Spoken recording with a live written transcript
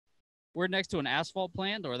We're next to an asphalt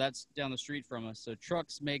plant, or that's down the street from us. So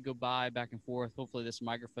trucks may go by back and forth. Hopefully this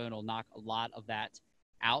microphone will knock a lot of that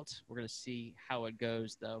out. We're going to see how it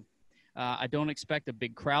goes, though. I don't expect a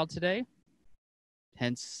big crowd today,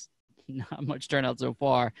 hence not much turnout so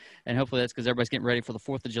far. And hopefully that's because everybody's getting ready for the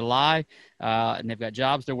 4th of July, and they've got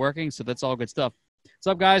jobs they're working, so that's all good stuff. What's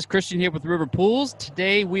up, guys? Christian here with River Pools.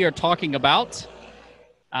 Today we are talking about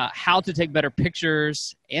how to take better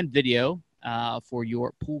pictures and video for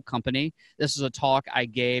your pool company. This is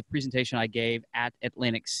a presentation I gave at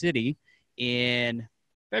Atlantic City in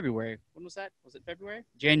February. When was that? Was it February?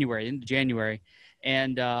 January, into January.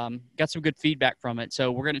 And got some good feedback from it.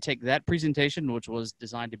 So we're going to take that presentation, which was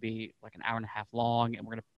designed to be like an hour and a half long, and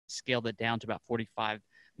we're going to scale that down to about 45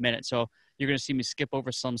 minutes. So you're going to see me skip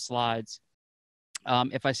over some slides.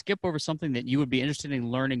 If I skip over something that you would be interested in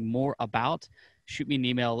learning more about, shoot me an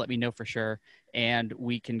email, let me know for sure, and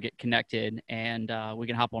we can get connected, and we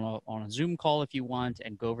can hop on a Zoom call if you want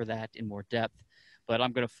and go over that in more depth. But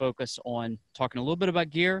I'm going to focus on talking a little bit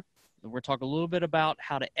about gear. We're going to talk a little bit about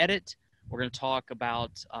how to edit. We're going to talk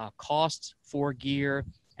about costs for gear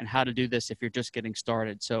and how to do this if you're just getting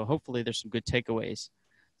started. So hopefully there's some good takeaways.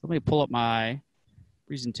 Let me pull up my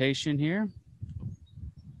presentation here,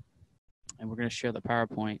 and we're going to share the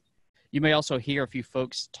PowerPoint. You may also hear a few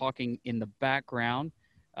folks talking in the background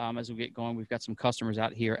as we get going. We've got some customers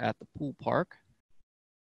out here at the pool park,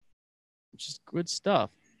 which is good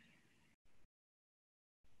stuff.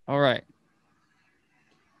 All right.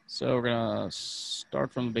 So we're going to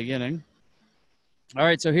start from the beginning. All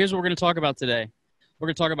right, so here's what we're going to talk about today. We're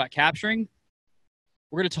going to talk about capturing.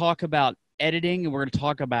 We're going to talk about editing, and we're going to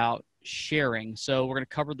talk about sharing. So we're going to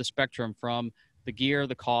cover the spectrum from the gear,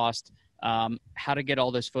 the cost, how to get all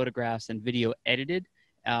those photographs and video edited,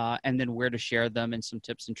 and then where to share them and some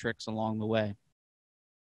tips and tricks along the way.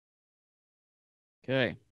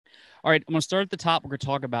 Okay. All right, I'm going to start at the top. We're going to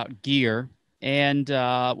talk about gear, and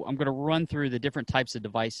I'm going to run through the different types of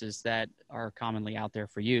devices that are commonly out there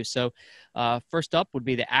for you. So first up would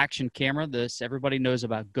be the action camera. This everybody knows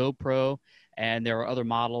about GoPro, and there are other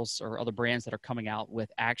models or other brands that are coming out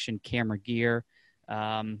with action camera gear.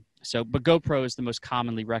 But GoPro is the most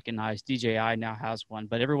commonly recognized. DJI now has one,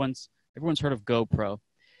 but everyone's heard of GoPro.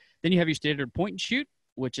 Then you have your standard point and shoot,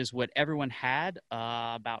 which is what everyone had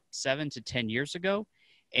about 7 to 10 years ago,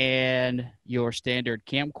 and your standard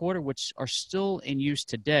camcorder, which are still in use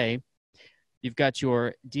today. You've got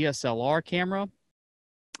your DSLR camera,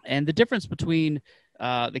 and the difference between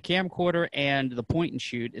the camcorder and the point and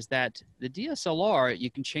shoot is that the DSLR,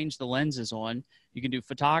 you can change the lenses on. You can do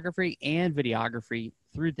photography and videography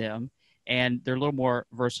through them, and they're a little more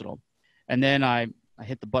versatile. And then I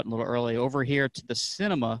hit the button a little early over here to the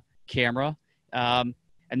cinema camera, and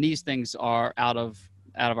these things are out of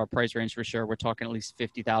our price range for sure. We're talking at least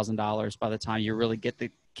 $50,000 by the time you really get the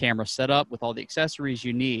camera set up with all the accessories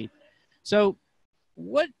you need. So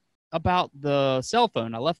what about the cell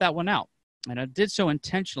phone? I left that one out. And I did so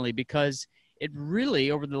intentionally because it really,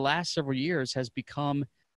 over the last several years, has become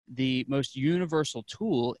the most universal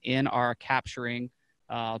tool in our capturing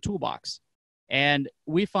toolbox. And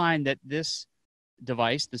we find that this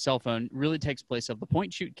device, the cell phone, really takes place of the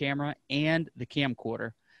point shoot camera and the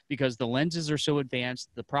camcorder because the lenses are so advanced,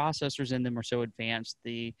 the processors in them are so advanced,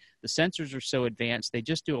 the sensors are so advanced. They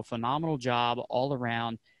just do a phenomenal job all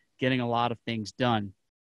around getting a lot of things done.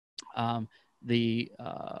 The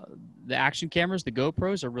action cameras, the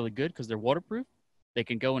GoPros, are really good because they're waterproof. They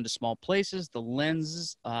can go into small places. The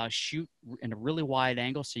lenses shoot in a really wide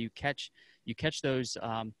angle, so you catch those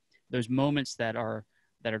moments that are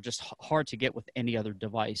just hard to get with any other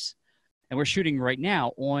device. And we're shooting right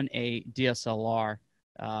now on a DSLR,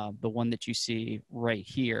 the one that you see right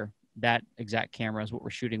here. That exact camera is what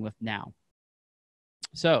we're shooting with now.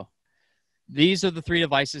 So these are the three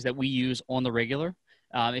devices that we use on the regular.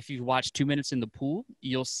 If you watch 2 Minutes in the Pool,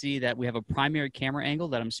 you'll see that we have a primary camera angle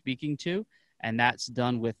that I'm speaking to, and that's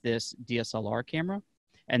done with this DSLR camera.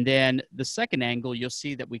 And then the second angle, you'll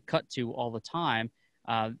see that we cut to all the time,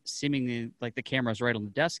 seemingly like the camera's right on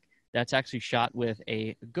the desk. That's actually shot with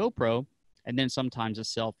a GoPro and then sometimes a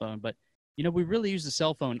cell phone. But, you know, we really use the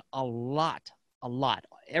cell phone a lot.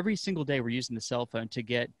 Every single day we're using the cell phone to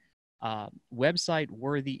get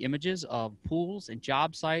website-worthy images of pools and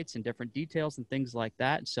job sites and different details and things like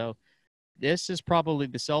that. So the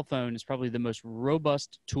cell phone is probably the most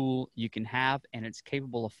robust tool you can have, and it's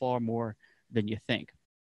capable of far more than you think.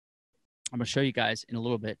 I'm going to show you guys in a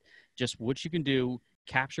little bit just what you can do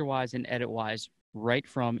capture-wise and edit-wise right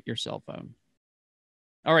from your cell phone.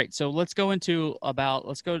 All right, so let's go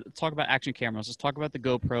talk about action cameras. Let's talk about the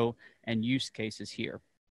GoPro and use cases here.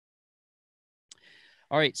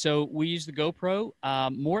 All right, so we use the GoPro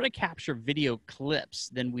more to capture video clips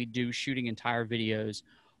than we do shooting entire videos,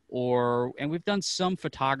 and we've done some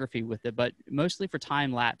photography with it, but mostly for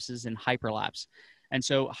time lapses and hyperlapse. And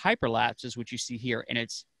so hyperlapse is what you see here, and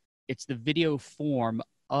it's the video form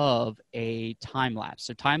of a time lapse.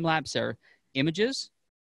 So time lapse are images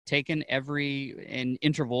taken in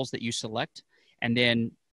intervals that you select, and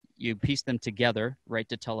then you piece them together, right,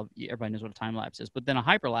 to tell everybody knows what a time lapse is. But then a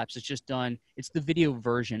hyperlapse is just done; it's the video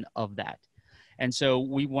version of that. And so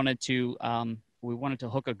we wanted to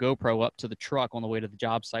hook a GoPro up to the truck on the way to the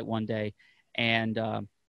job site one day, and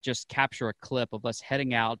just capture a clip of us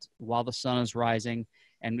heading out while the sun is rising.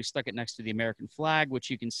 And we stuck it next to the American flag,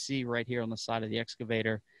 which you can see right here on the side of the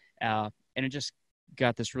excavator, and it just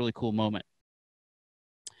got this really cool moment.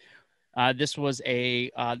 This was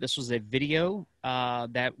a video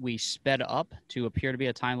that we sped up to appear to be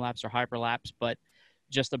a time lapse or hyperlapse, but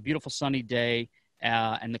just a beautiful sunny day,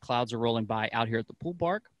 and the clouds are rolling by out here at the pool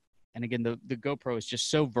park. And again, the GoPro is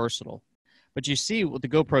just so versatile. But you see what the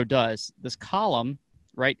GoPro does. This column,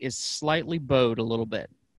 right, is slightly bowed a little bit.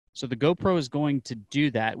 So the GoPro is going to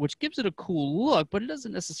do that, which gives it a cool look, but it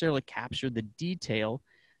doesn't necessarily capture the detail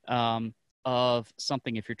of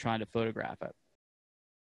something if you're trying to photograph it.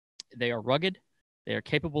 They are rugged. They are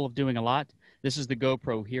capable of doing a lot. This is the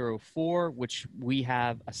GoPro Hero 4, which we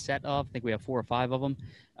have a set of. I think we have 4 or 5 of them.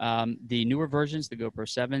 The newer versions, the GoPro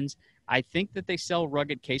 7s, I think that they sell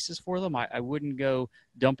rugged cases for them. I wouldn't go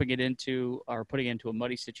dumping it into or putting it into a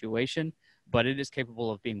muddy situation, but it is capable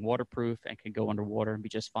of being waterproof and can go underwater and be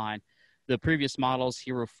just fine. The previous models,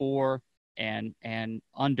 Hero 4 and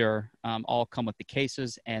under, all come with the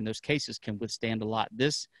cases, and those cases can withstand a lot.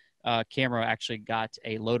 This camera actually got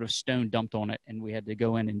a load of stone dumped on it, and we had to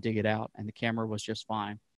go in and dig it out, and the camera was just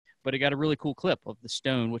fine. But it got a really cool clip of the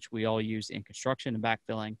stone, which we all use in construction and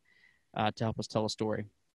backfilling to help us tell a story.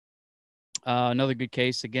 Another good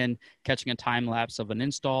case, again, catching a time lapse of an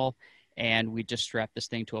install, and we just strapped this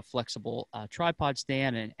thing to a flexible tripod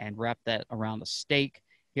stand and wrapped that around the stake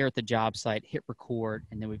here at the job site, hit record,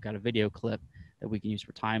 and then we've got a video clip that we can use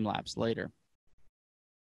for time lapse later.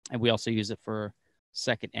 And we also use it for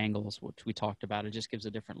second angles, which we talked about. It just gives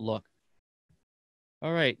a different look.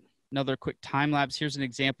 All right, another quick time lapse. Here's an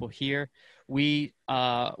example here. We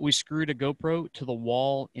screwed a GoPro to the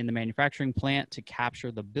wall in the manufacturing plant to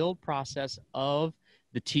capture the build process of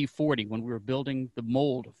the T40 when we were building the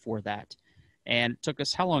mold for that. And it took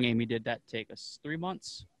us, how long, Amy, did that take us? 3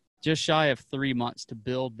 months? Just shy of 3 months to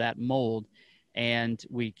build that mold. And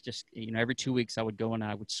we just, every 2 weeks I would go and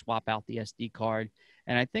I would swap out the SD card.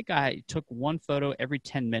 And I think I took one photo every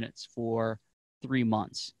 10 minutes for 3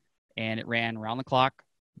 months, and it ran around the clock.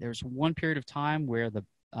 There was one period of time where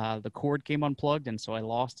the cord came unplugged, and so I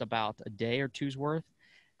lost about a day or two's worth.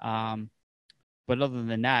 But other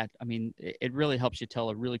than that, I mean, it really helps you tell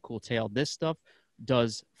a really cool tale. This stuff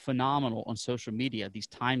does phenomenal on social media, these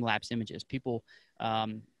time-lapse images. People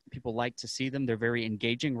like to see them. They're very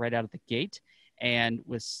engaging right out of the gate. And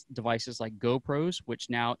with devices like GoPros, which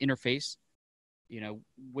now interface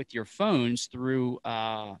with your phones through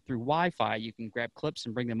Wi-Fi, you can grab clips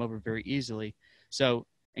and bring them over very easily. So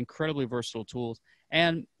incredibly versatile tools,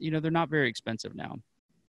 and they're not very expensive now.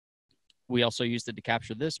 We also used it to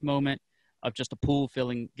capture this moment of just a pool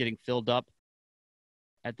getting filled up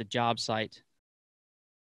at the job site.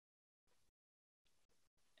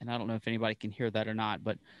 And I don't know if anybody can hear that or not,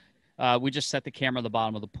 but we just set the camera at the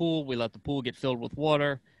bottom of the pool. We let the pool get filled with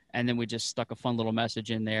water. And then we just stuck a fun little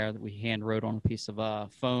message in there that we hand wrote on a piece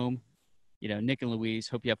of foam. Nick and Louise,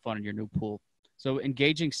 hope you have fun in your new pool. So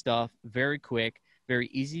engaging stuff, very quick, very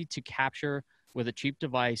easy to capture with a cheap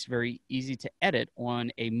device, very easy to edit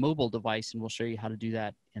on a mobile device, and we'll show you how to do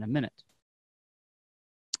that in a minute.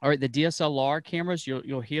 All right, the DSLR cameras,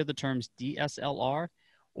 you'll hear the terms DSLR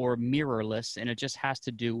or mirrorless, and it just has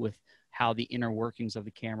to do with how the inner workings of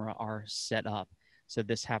the camera are set up. So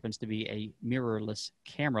this happens to be a mirrorless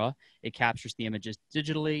camera. It captures the images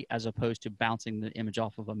digitally as opposed to bouncing the image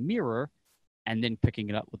off of a mirror and then picking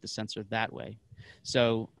it up with the sensor that way.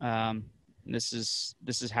 So this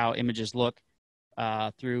is how images look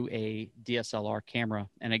through a DSLR camera.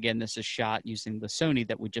 And again, this is shot using the Sony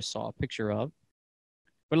that we just saw a picture of,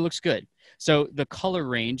 but it looks good. So the color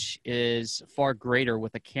range is far greater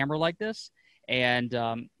with a camera like this. And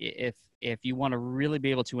if you want to really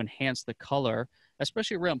be able to enhance the color,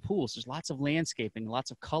 especially around pools, there's lots of landscaping,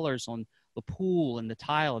 lots of colors on the pool and the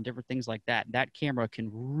tile and different things like that. That camera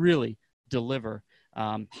can really deliver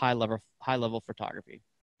high level photography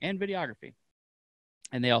and videography.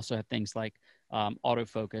 And they also have things like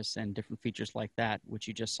autofocus and different features like that, which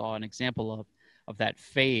you just saw an example of that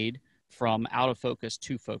fade from out of focus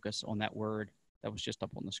to focus on that word that was just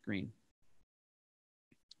up on the screen.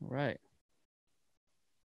 All right.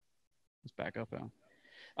 Let's back up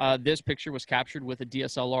now. This picture was captured with a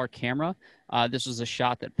DSLR camera. This was a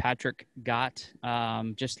shot that Patrick got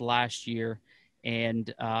just last year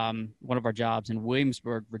and one of our jobs in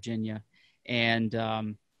Williamsburg, Virginia. And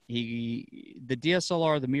the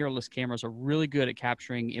DSLR, the mirrorless cameras, are really good at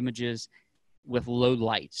capturing images with low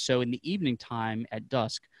light. So in the evening time at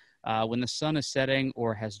dusk, when the sun is setting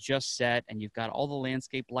or has just set and you've got all the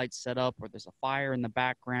landscape lights set up, or there's a fire in the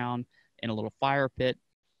background in a little fire pit,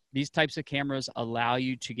 these types of cameras allow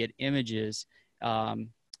you to get images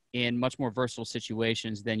in much more versatile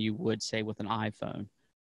situations than you would, say, with an iPhone.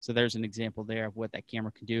 So there's an example there of what that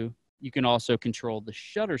camera can do. You can also control the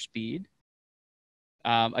shutter speed,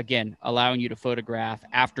 again, allowing you to photograph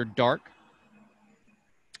after dark.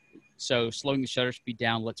 So slowing the shutter speed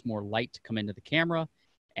down lets more light come into the camera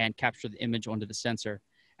and capture the image onto the sensor.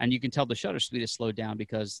 And you can tell the shutter speed is slowed down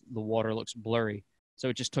because the water looks blurry. So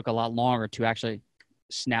it just took a lot longer to actually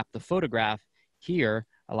snap the photograph here,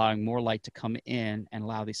 allowing more light to come in and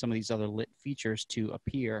allow some of these other lit features to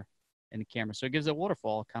appear in the camera. So it gives a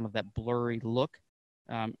waterfall kind of that blurry look.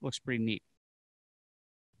 Looks pretty neat.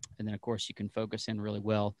 And then, of course, you can focus in really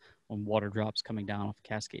well on water drops coming down off a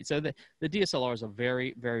cascade. So the DSLR is a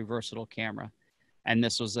very, very versatile camera. And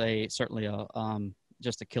this was certainly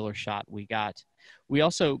just a killer shot we got. We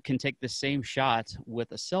also can take the same shot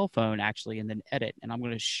with a cell phone, actually, and then edit. And I'm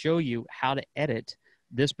going to show you how to edit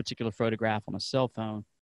this particular photograph on a cell phone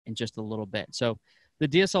in just a little bit. So the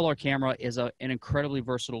DSLR camera is an incredibly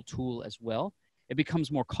versatile tool as well. It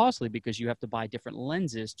becomes more costly because you have to buy different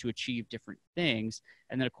lenses to achieve different things.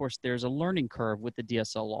 And then, of course, there's a learning curve with the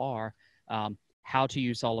DSLR, how to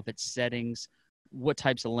use all of its settings, what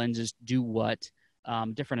types of lenses do what,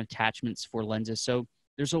 different attachments for lenses. So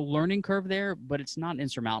there's a learning curve there, but it's not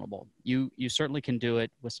insurmountable. You certainly can do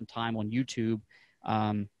it with some time on YouTube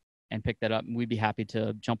and pick that up. And we'd be happy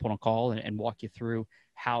to jump on a call and walk you through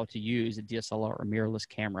how to use a DSLR or mirrorless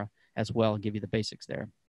camera as well and give you the basics there.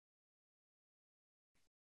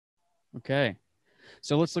 Okay,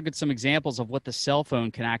 so let's look at some examples of what the cell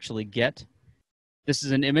phone can actually get. This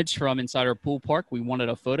is an image from inside our pool park. We wanted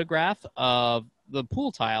a photograph of the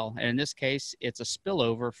pool tile, and in this case, it's a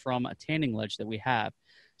spillover from a tanning ledge that we have.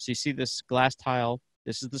 So you see this glass tile.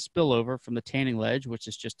 This is the spillover from the tanning ledge, which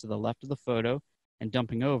is just to the left of the photo and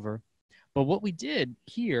dumping over. But what we did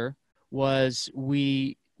here was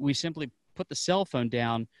we simply put the cell phone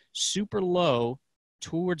down super low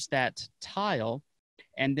towards that tile,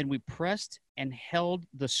 and then we pressed and held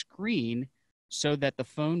the screen so that the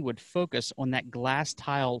phone would focus on that glass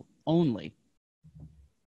tile only.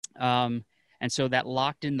 And so that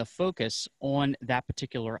locked in the focus on that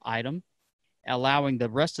particular item, allowing the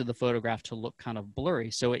rest of the photograph to look kind of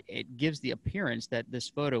blurry. So it gives the appearance that this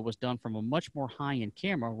photo was done from a much more high-end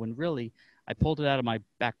camera, when really I pulled it out of my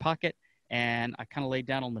back pocket and I kind of laid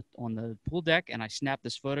down on the pool deck and I snapped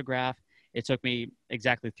this photograph. It took me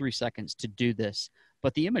exactly 3 seconds to do this.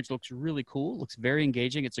 But the image looks really cool, looks very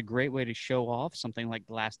engaging. It's a great way to show off something like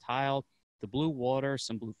glass tile, the blue water,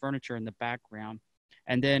 some blue furniture in the background.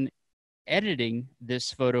 And then editing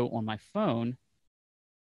this photo on my phone,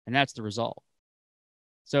 and that's the result.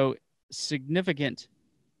 So significant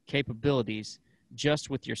capabilities just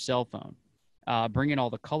with your cell phone. Bringing all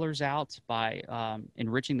the colors out by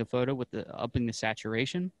enriching the photo with upping the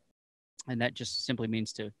saturation. And that just simply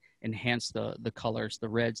means to enhance the colors, the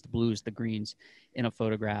reds, the blues, the greens in a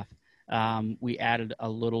photograph. We added a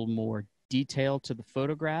little more detail to the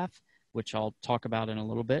photograph, which I'll talk about in a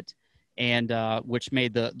little bit, and which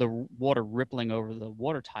made the water rippling over the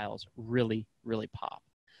water tiles really, really pop.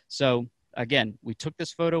 So again, we took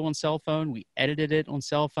this photo on cell phone, we edited it on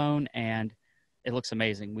cell phone, and it looks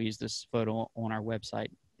amazing. We use this photo on our website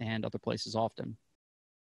and other places often.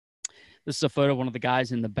 This is a photo of one of the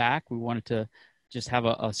guys in the back. We wanted to just have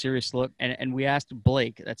a serious look. And we asked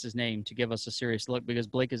Blake, that's his name, to give us a serious look, because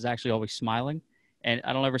Blake is actually always smiling. And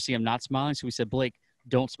I don't ever see him not smiling. So we said, Blake,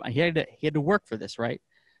 don't smile. He had to work for this, right?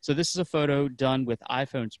 So this is a photo done with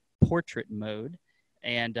iPhone's portrait mode.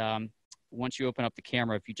 And once you open up the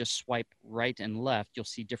camera, if you just swipe right and left, you'll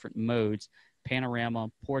see different modes: panorama,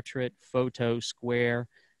 portrait, photo, square.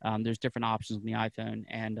 There's different options on the iPhone.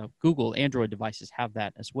 And Google Android devices have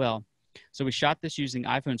that as well. So we shot this using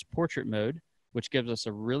iPhone's portrait mode, which gives us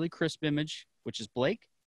a really crisp image, which is Blake,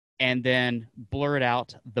 and then blurred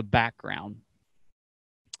out the background.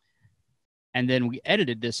 And then we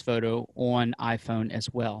edited this photo on iPhone as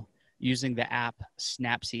well, using the app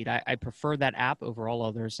Snapseed. I prefer that app over all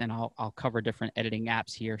others, and I'll cover different editing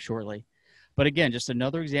apps here shortly. But again, just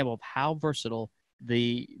another example of how versatile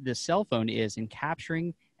the cell phone is in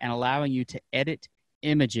capturing and allowing you to edit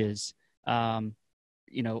images, on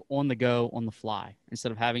the go, on the fly,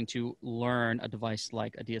 instead of having to learn a device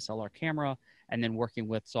like a DSLR camera and then working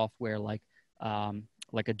with software like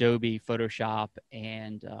Adobe Photoshop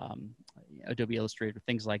and Adobe Illustrator,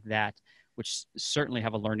 things like that, which certainly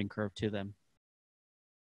have a learning curve to them.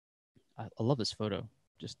 I love this photo.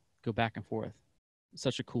 Just go back and forth.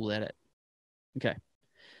 Such a cool edit. Okay.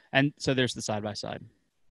 And so there's the side by side.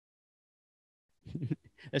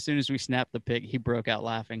 As soon as we snapped the pic, he broke out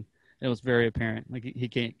laughing. It was very apparent. Like he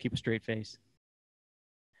can't keep a straight face.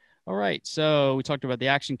 All right, so we talked about the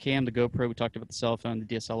action cam, the GoPro, we talked about the cell phone, the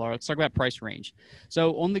DSLR. Let's talk about price range.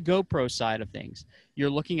 So on the GoPro side of things,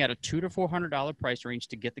 you're looking at a $200 to $400 price range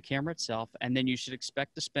to get the camera itself, and then you should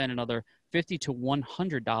expect to spend another $50 to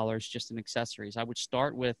 $100 just in accessories. I would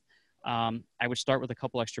start with a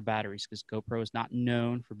couple extra batteries because GoPro is not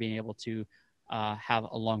known for being able to have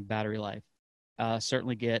a long battery life.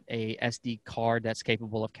 Certainly get a SD card that's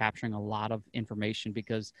capable of capturing a lot of information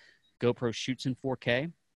because GoPro shoots in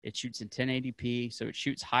 4K. It shoots in 1080p, so it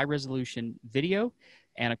shoots high-resolution video,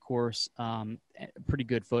 and of course, pretty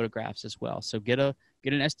good photographs as well. So get an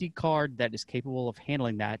SD card that is capable of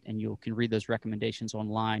handling that, and you can read those recommendations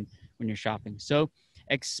online when you're shopping. So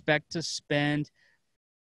expect to spend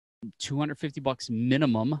 $250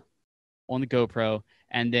 minimum on the GoPro,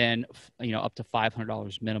 and then up to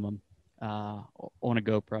 $500 minimum on a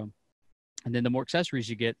GoPro. And then the more accessories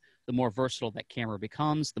you get, the more versatile that camera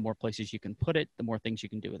becomes, the more places you can put it, the more things you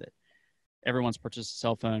can do with it. Everyone's purchased a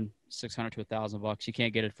cell phone, $600 to $1,000. You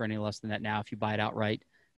can't get it for any less than that now if you buy it outright.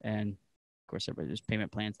 And of course, there's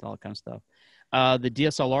payment plans and all that kind of stuff. The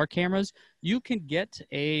DSLR cameras, you can get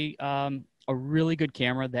a really good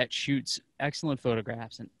camera that shoots excellent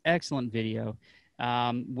photographs and excellent video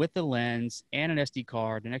with the lens and an SD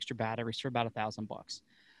card and extra batteries for about $1,000.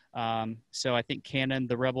 So I think Canon,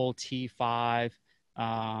 the Rebel T5,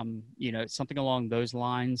 something along those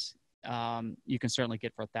lines, you can certainly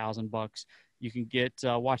get for $1,000. You can get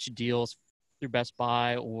watch deals through Best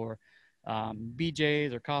Buy or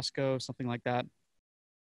BJ's or Costco, something like that,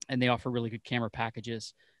 and they offer really good camera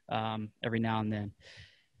packages every now and then.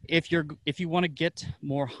 If you want to get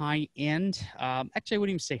more high end, actually I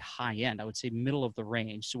wouldn't even say high end. I would say middle of the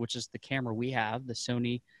range, so which is the camera we have, the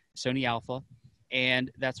Sony Alpha.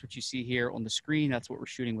 And that's what you see here on the screen. That's what we're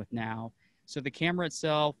shooting with now. So the camera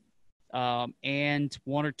itself and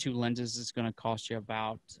one or two lenses is going to cost you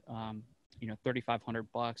about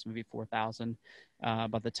 $3,500, maybe $4,000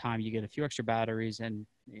 by the time you get a few extra batteries and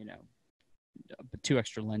two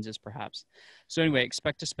extra lenses perhaps. So anyway,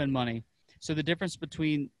 expect to spend money. So the difference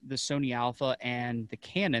between the Sony Alpha and the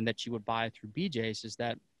Canon that you would buy through BJ's is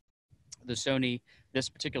that the Sony, this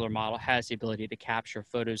particular model, has the ability to capture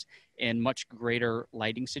photos in much greater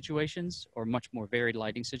lighting situations or much more varied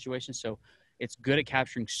lighting situations. So it's good at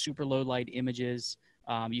capturing super low light images.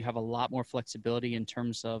 You have a lot more flexibility in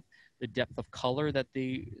terms of the depth of color that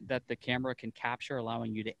the camera can capture,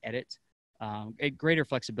 allowing you to edit, a greater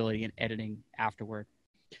flexibility in editing afterward.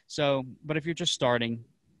 So, but if you're just starting,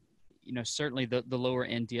 certainly the lower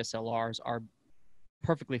end DSLRs are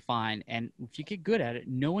perfectly fine. And if you get good at it,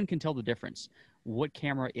 no one can tell the difference what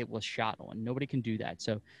camera it was shot on. Nobody can do that.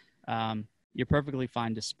 So you're perfectly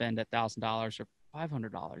fine to spend $1,000 or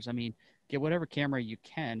 $500. I mean, get whatever camera you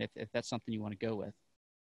can if that's something you want to go with.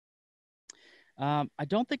 I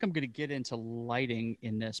don't think I'm going to get into lighting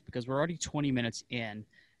in this because we're already 20 minutes in,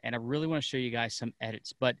 and I really want to show you guys some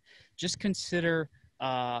edits. But just consider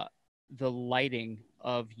the lighting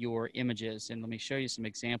of your images. And let me show you some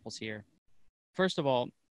examples here. First of all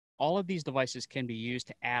of these devices can be used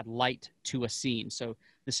to add light to a scene. So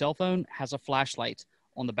the cell phone has a flashlight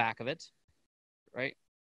on the back of it, right?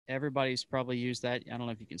 Everybody's probably used that. I don't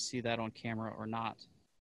know if you can see that on camera or not.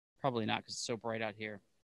 Probably not because it's so bright out here.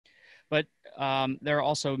 But there are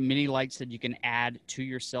also mini lights that you can add to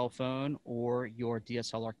your cell phone or your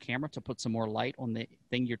DSLR camera to put some more light on the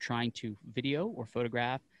thing you're trying to video or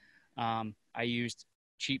photograph. I used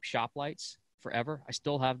cheap shop lights forever. I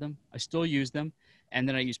still have them. I still use them. And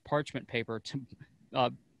then I use parchment paper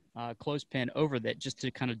to clothespin over that just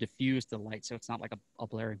to kind of diffuse the light so it's not like a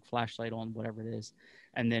blaring flashlight on whatever it is.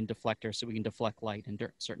 And then deflector so we can deflect light in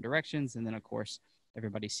certain directions. And then, of course,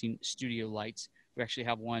 everybody's seen studio lights. We actually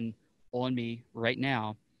have one on me right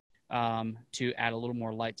now to add a little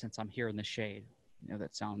more light since I'm here in the shade.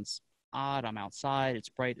 That sounds odd. I'm outside. It's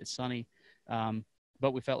bright. It's sunny.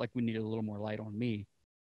 But we felt like we needed a little more light on me.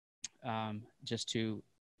 Just to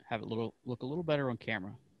have it look a little better on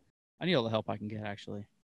camera. I need all the help I can get, actually.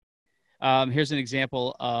 Here's an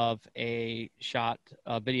example of a shot,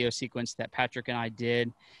 a video sequence that Patrick and I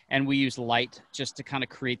did, and we use light just to kind of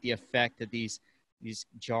create the effect that these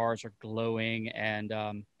jars are glowing and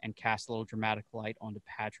cast a little dramatic light onto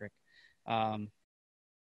Patrick. So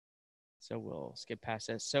we'll skip past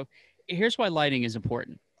this. So here's why lighting is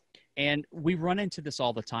important. And we run into this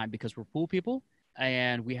all the time because we're pool people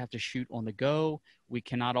and we have to shoot on the go. We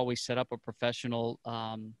cannot always set up a professional,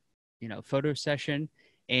 photo session.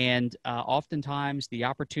 And oftentimes the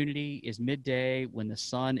opportunity is midday when the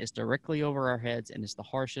sun is directly over our heads and it's the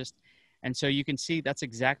harshest. And so you can see that's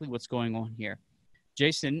exactly what's going on here.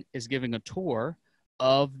 Jason is giving a tour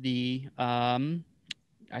of the,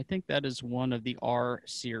 I think that is one of the R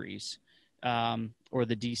series, or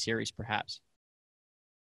the D series, perhaps.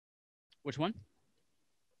 Which one?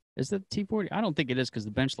 Is that the T40? I don't think it is because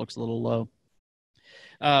the bench looks a little low.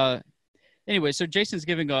 Anyway, so Jason's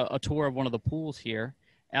giving a tour of one of the pools here.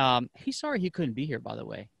 He's sorry he couldn't be here, by the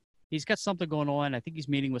way. He's got something going on. I think he's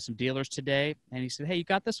meeting with some dealers today. And he said, hey, you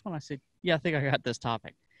got this one? I said, yeah, I think I got this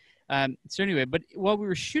topic. So anyway, but while we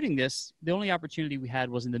were shooting this, the only opportunity we had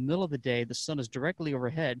was in the middle of the day. The sun is directly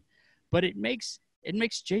overhead, but it makes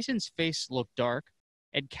Jason's face look dark.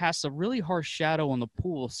 It casts a really harsh shadow on the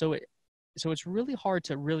pool. So it's really hard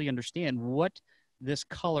to really understand what this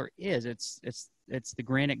color is. It's the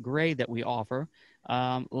granite gray that we offer.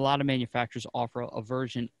 A lot of manufacturers offer a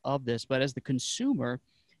version of this, but as the consumer,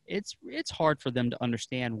 it's hard for them to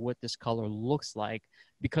understand what this color looks like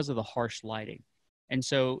because of the harsh lighting. And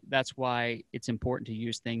so that's why it's important to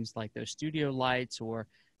use things like those studio lights or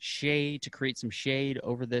shade to create some shade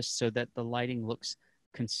over this so that the lighting looks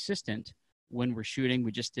consistent when we're shooting.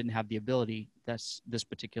 We just didn't have the ability this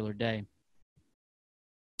particular day.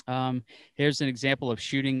 Here's an example of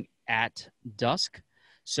shooting at dusk.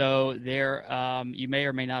 So there, you may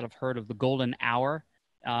or may not have heard of the golden hour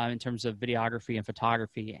in terms of videography and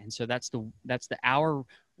photography. And so that's the hour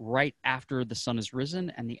right after the sun has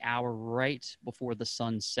risen and the hour right before the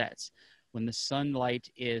sun sets, when the sunlight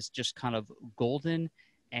is just kind of golden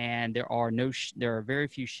and there are very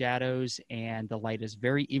few shadows and the light is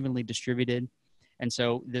very evenly distributed. And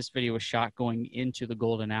so this video was shot going into the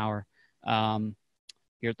golden hour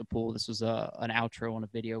here at the pool. This was an outro on a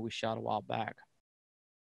video we shot a while back.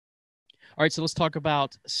 All right, so let's talk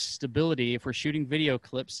about stability. If we're shooting video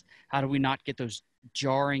clips, how do we not get those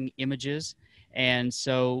jarring images? And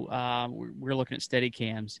so we're looking at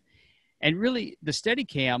Steadicams. And really, the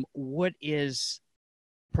Steadicam, what is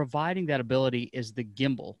providing that ability is the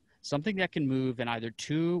gimbal, something that can move in either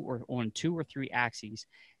two or three axes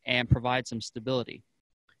and provide some stability.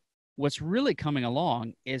 What's really coming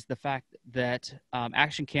along is the fact that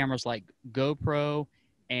action cameras like GoPro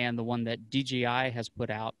and the one that DJI has put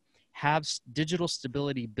out have digital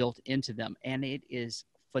stability built into them, and it is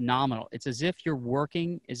phenomenal. It's as if you're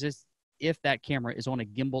working, if that camera is on a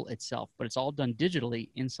gimbal itself, but it's all done digitally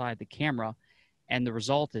inside the camera, and the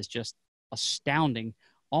result is just astounding,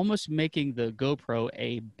 almost making the GoPro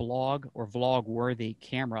a blog or vlog-worthy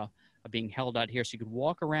camera being held out here. So you could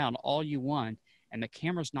walk around all you want, and the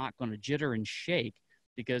camera's not going to jitter and shake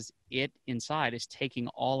because it inside is taking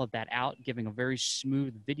all of that out, giving a very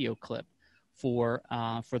smooth video clip for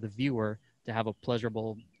the viewer to have a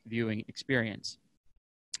pleasurable viewing experience.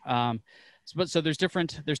 So there's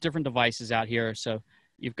different devices out here. So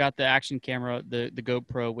you've got the action camera, the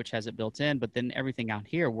GoPro, which has it built in, but then everything out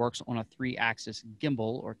here works on a 3-axis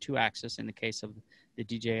gimbal or 2-axis in the case of the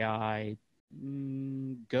DJI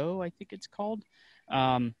Go, I think it's called.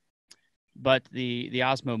 But the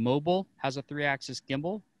Osmo Mobile has a 3-axis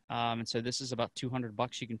gimbal. And so this is about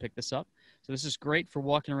 $200. You can pick this up. So this is great for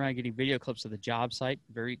walking around getting video clips of the job site.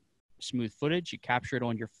 Very smooth footage. You capture it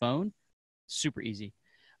on your phone. Super easy.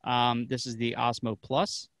 This is the Osmo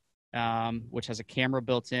Plus, which has a camera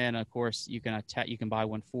built in. Of course, you can buy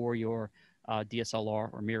one for your DSLR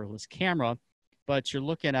or mirrorless camera, but you're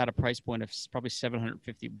looking at a price point of probably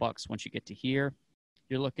 $750 once you get to here.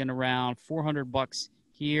 You're looking around $400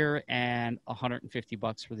 here and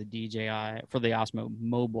 $150 for the Osmo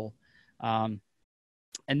Mobile.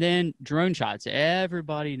 And then drone shots.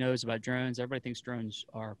 Everybody knows about drones. Everybody thinks drones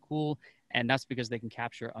are cool, and that's because they can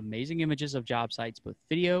capture amazing images of job sites, both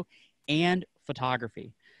video and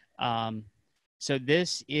photography. So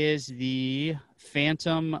this is the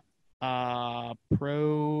Phantom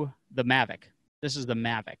Pro, the Mavic. This is the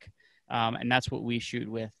Mavic, and that's what we shoot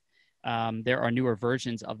with. There are newer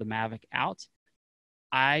versions of the Mavic out.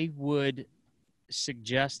 I would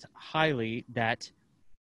suggest highly that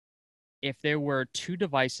if there were 2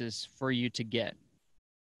 devices for you to get,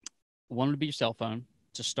 one would be your cell phone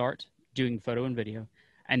to start doing photo and video,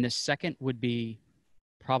 and the second would be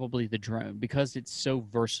probably the drone, because it's so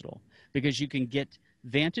versatile, because you can get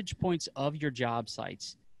vantage points of your job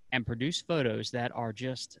sites and produce photos that are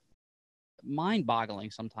just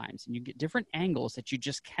mind-boggling sometimes, and you get different angles that you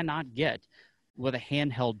just cannot get with a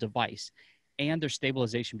handheld device. And there's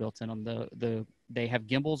stabilization built in on they have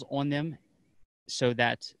gimbals on them so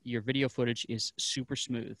that your video footage is super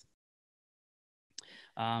smooth.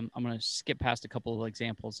 I'm going to skip past a couple of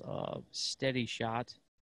examples of steady shot.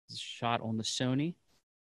 This is shot on the Sony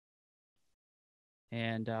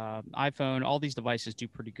and iPhone. All these devices do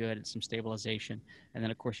pretty good at some stabilization. And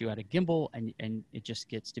then, of course, you add a gimbal, and it just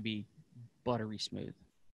gets to be buttery smooth.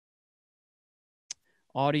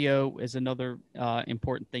 Audio is another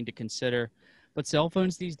important thing to consider, but cell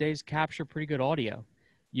phones these days capture pretty good audio.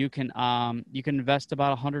 You can invest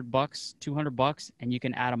about $100, $200, and you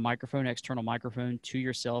can add a microphone, external microphone, to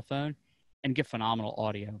your cell phone, and get phenomenal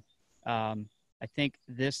audio. I think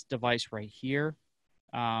this device right here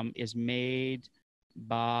is made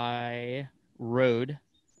by Rode.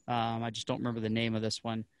 I just don't remember the name of this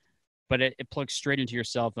one, but it plugs straight into your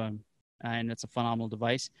cell phone, and it's a phenomenal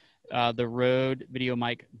device. The Rode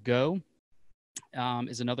VideoMic Go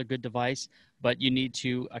is another good device, but you need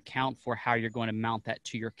to account for how you're going to mount that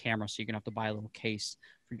to your camera. So you're going to have to buy a little case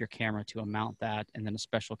for your camera to mount that, and then a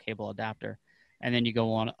special cable adapter. And then you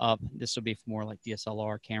go on up. This will be for more like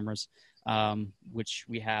DSLR cameras, which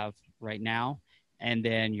we have right now, and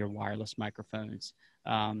then your wireless microphones.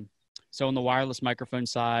 So on the wireless microphone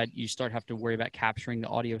side, you start have to worry about capturing the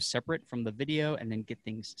audio separate from the video and then get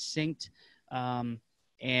things synced.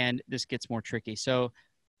 And this gets more tricky. So,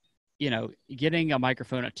 getting a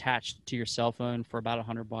microphone attached to your cell phone for about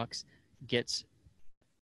 $100 gets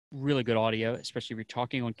really good audio, especially if you're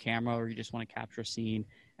talking on camera or you just want to capture a scene,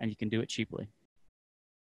 and you can do it cheaply.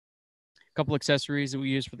 A couple accessories that we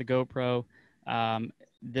use for the GoPro.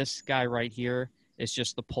 This guy right here is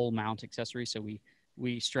just the pole mount accessory. So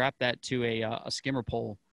we strap that to a skimmer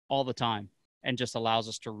pole all the time, and just allows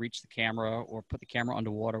us to reach the camera or put the camera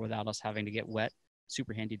underwater without us having to get wet.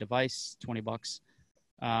 Super handy device, $20.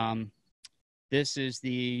 This is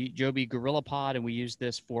the Joby Gorilla Pod, and we use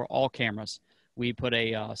this for all cameras. We put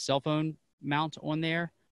a cell phone mount on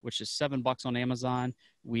there, which is $7 on Amazon.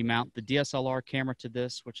 We mount the DSLR camera to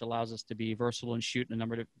this, which allows us to be versatile and shoot in a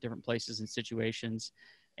number of different places and situations.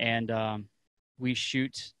 And we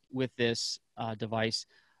shoot with this device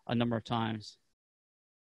a number of times.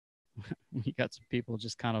 We got some people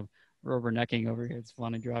just kind of rubbernecking over here. It's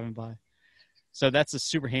funny driving by. So that's a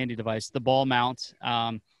super handy device. The ball mount,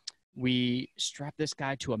 we strap this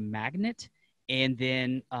guy to a magnet and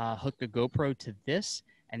then hook the GoPro to this,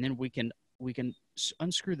 and then we can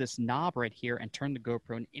unscrew this knob right here and turn the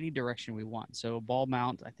GoPro in any direction we want. So a ball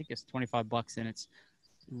mount, I think it's $25, and it's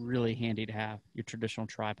really handy to have your traditional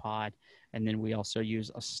tripod. And then we also use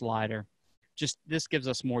a slider. Just this gives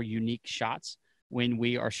us more unique shots when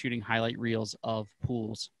we are shooting highlight reels of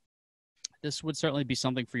pools. This would certainly be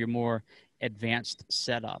something for your more advanced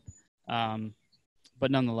setup. But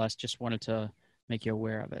nonetheless, just wanted to make you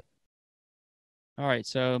aware of it. All right,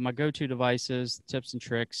 so my go-to devices, tips and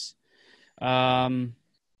tricks. I'd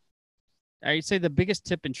say the biggest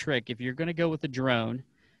tip and trick, if you're going to go with a drone,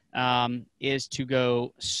 is to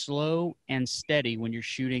go slow and steady when you're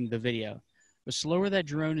shooting the video. The slower that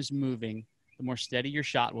drone is moving, the more steady your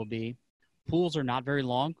shot will be. Pools are not very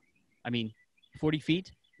long. 40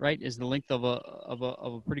 feet, right, is the length of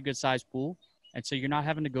a pretty good sized pool. And so you're not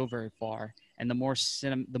having to go very far. And the more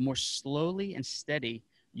slowly and steady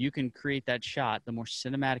you can create that shot, the more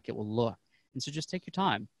cinematic it will look. And so just take your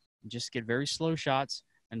time and just get very slow shots,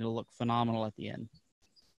 and it'll look phenomenal at the end.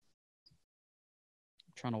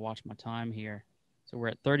 I'm trying to watch my time here. So we're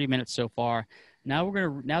at 30 minutes so far. Now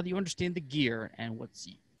that you understand the gear and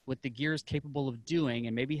what the gear is capable of doing,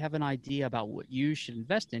 and maybe have an idea about what you should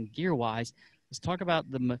invest in gear-wise, let's talk about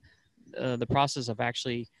the process of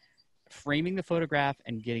actually framing the photograph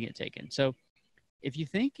and getting it taken. So if you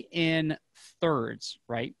think in thirds,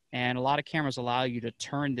 right, and a lot of cameras allow you to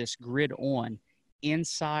turn this grid on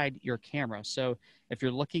inside your camera. So if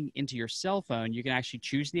you're looking into your cell phone, you can actually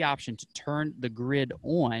choose the option to turn the grid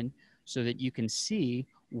on so that you can see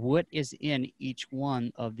what is in each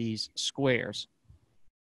one of these squares.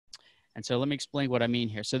 And so let me explain what I mean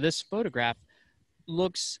here. So this photograph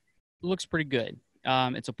looks pretty good.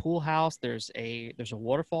 It's a pool house. There's a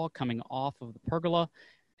waterfall coming off of the pergola.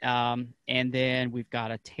 And then we've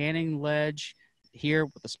got a tanning ledge here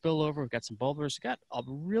with a spillover. We've got some bubblers. We've got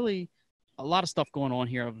a lot of stuff going on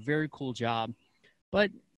here. A very cool job. But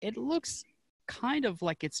it looks kind of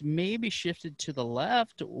like it's maybe shifted to the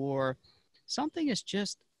left, or something is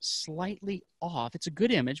just slightly off. It's a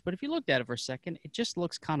good image, but if you looked at it for a second, it just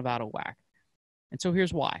looks kind of out of whack. And so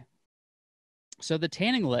here's why. So the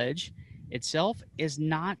tanning ledge itself is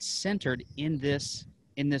not centered in this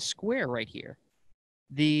square right here.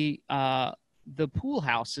 The pool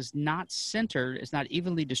house is not centered, it's not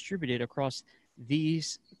evenly distributed across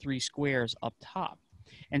these three squares up top.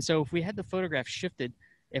 And so if we had the photograph shifted,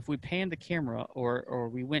 if we panned the camera or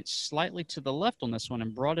we went slightly to the left on this one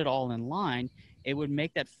and brought it all in line, it would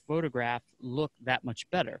make that photograph look that much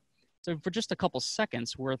better. So for just a couple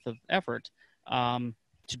seconds worth of effort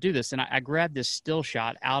to do this, and I grabbed this still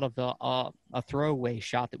shot out of a throwaway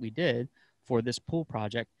shot that we did for this pool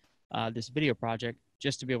project, this video project,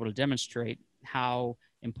 just to be able to demonstrate how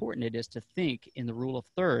important it is to think in the rule of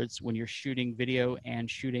thirds when you're shooting video and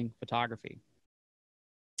shooting photography.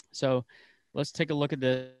 So let's take a look at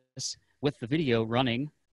this with the video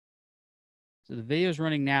running. So the video is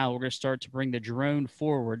running now. We're going to start to bring the drone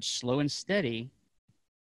forward slow and steady,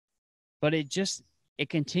 but it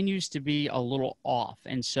continues to be a little off.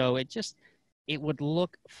 And so it would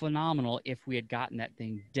look phenomenal if we had gotten that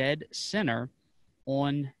thing dead center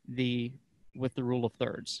with the rule of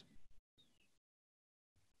thirds.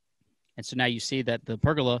 And so now you see that the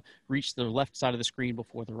pergola reached the left side of the screen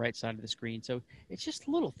before the right side of the screen. So it's just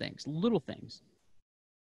little things, little things.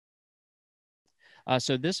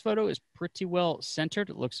 So this photo is pretty well centered.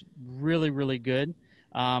 It looks really, really good.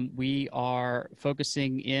 We are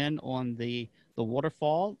focusing in on the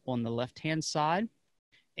waterfall on the left-hand side.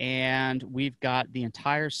 And we've got the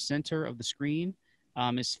entire center of the screen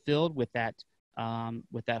is filled with that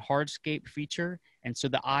hardscape feature. And so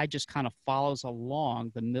the eye just kind of follows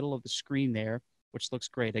along the middle of the screen there, which looks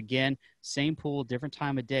great. Again, same pool, different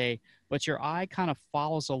time of day, but your eye kind of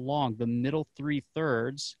follows along the middle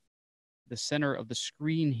 3/3, the center of the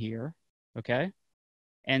screen here, okay?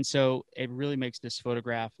 And so it really makes this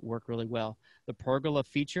photograph work really well. The pergola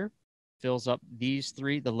feature fills up these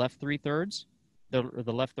three, the left 3/3,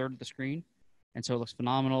 the left third of the screen. And so it looks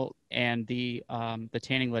phenomenal. And the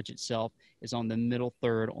tanning ledge itself is on the middle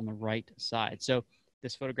third on the right side. So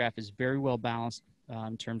this photograph is very well balanced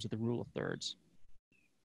in terms of the rule of thirds.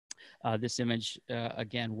 This image,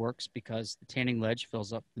 again, works because the tanning ledge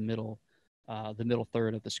fills up the middle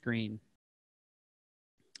third of the screen.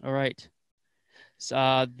 All right.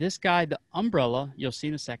 So this guy, the umbrella, you'll see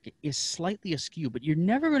in a second, is slightly askew, but you're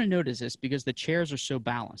never going to notice this because the chairs are so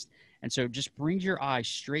balanced. And so it just brings your eye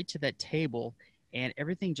straight to that table, and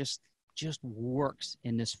everything just works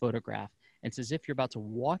in this photograph. It's as if you're about to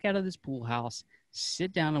walk out of this pool house,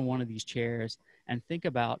 sit down in one of these chairs, and think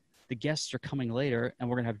about the guests are coming later, and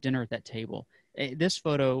we're going to have dinner at that table. This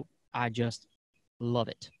photo, I just love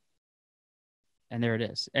it. And there it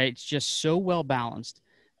is. It's just so well balanced.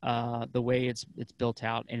 The way it's built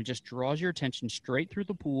out, and it just draws your attention straight through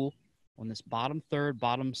the pool on this bottom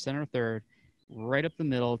center third, right up the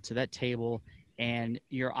middle to that table, and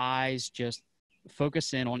your eyes just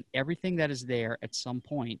focus in on everything that is there at some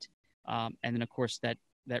point. And then, of course, that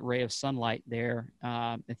ray of sunlight there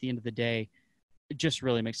at the end of the day, it just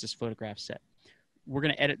really makes this photograph set. We're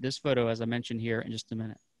going to edit this photo, as I mentioned here, in just a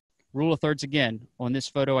minute. Rule of thirds again. On this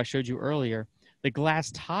photo I showed you earlier, the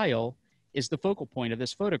glass tile is the focal point of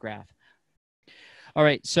this photograph. All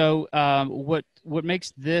right, so what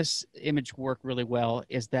makes this image work really well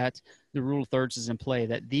is that the rule of thirds is in play,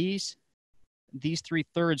 that these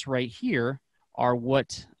 3/3 right here are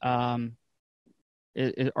what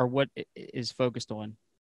is focused on.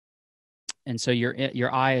 And so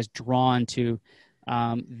your eye is drawn to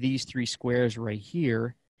these three squares right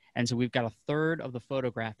here. And so we've got a third of the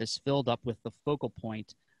photograph is filled up with the focal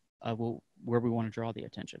point of where we want to draw the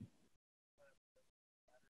attention.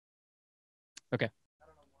 Okay.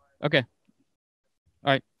 Okay.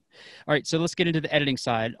 All right. So let's get into the editing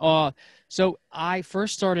side. So I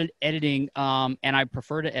first started editing, and I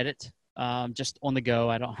prefer to edit just on the go.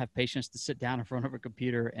 I don't have patience to sit down in front of a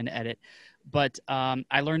computer and edit, but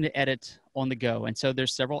I learned to edit on the go. And so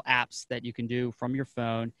there's several apps that you can do from your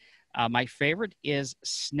phone. My favorite is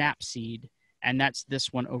Snapseed, and that's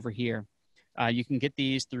this one over here. You can get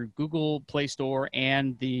these through Google Play Store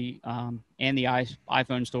and the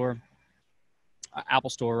iPhone Store. Apple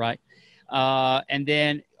Store, right? And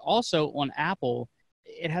then also on Apple,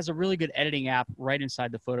 it has a really good editing app right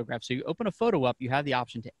inside the photograph. So you open a photo up, you have the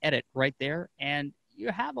option to edit right there, and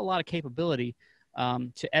you have a lot of capability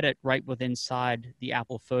to edit right within inside the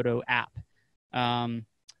Apple Photo app.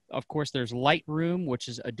 Of course, there's Lightroom, which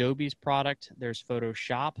is Adobe's product. There's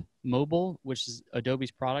Photoshop Mobile, which is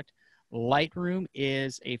Adobe's product. Lightroom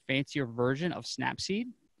is a fancier version of Snapseed.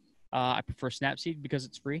 I prefer Snapseed because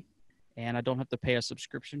it's free. and I don't have to pay a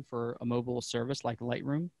subscription for a mobile service like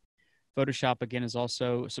Lightroom. Photoshop, again, is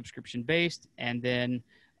also subscription based. And then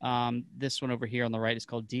this one over here on the right is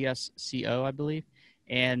called DSCO, I believe.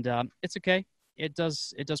 And it's okay. It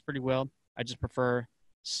does pretty well. I just prefer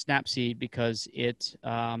Snapseed because it's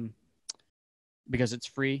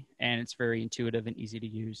free and it's very intuitive and easy to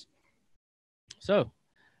use. So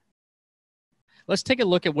let's take a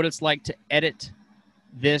look at what it's like to edit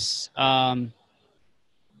this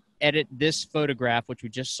photograph, which we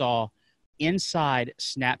just saw, inside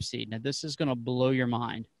Snapseed. Now, this is going to blow your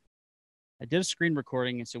mind. I did a screen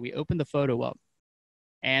recording, and so we opened the photo up.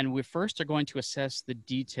 And we first are going to assess the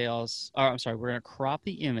details. Or, I'm sorry, we're going to crop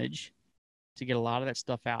the image to get a lot of that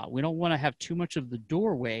stuff out. We don't want to have too much of the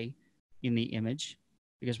doorway in the image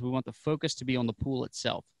because we want the focus to be on the pool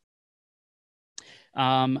itself.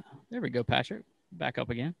 There we go, Patrick. Back up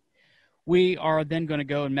again. We are then going to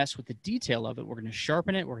go and mess with the detail of it. We're going to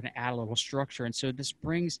sharpen it. We're going to add a little structure. And so this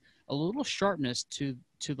brings a little sharpness to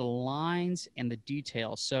the lines and the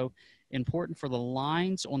details. So important for the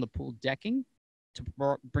lines on the pool decking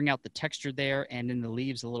to bring out the texture there and in the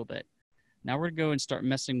leaves a little bit. Now we're going to go and start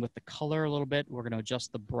messing with the color a little bit. We're going to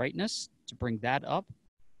adjust the brightness to bring that up.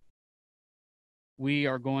 We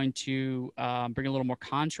are going to bring a little more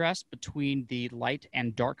contrast between the light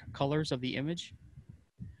and dark colors of the image.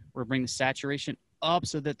 We're going to bring the saturation up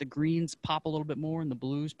so that the greens pop a little bit more and the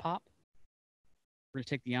blues pop. We're going to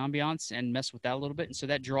take the ambiance and mess with that a little bit. And so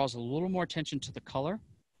that draws a little more attention to the color.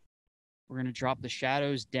 We're going to drop the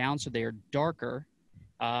shadows down so they are darker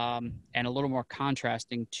and a little more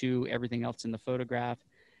contrasting to everything else in the photograph.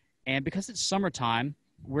 And because it's summertime,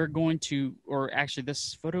 we're going to, or actually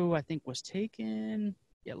this photo I think was taken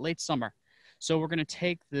late summer. So we're going to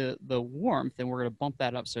take the warmth and we're going to bump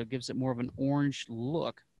that up so it gives it more of an orange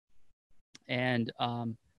look. And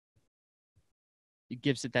it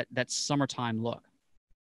gives it that summertime look.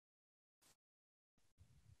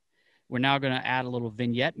 We're now going to add a little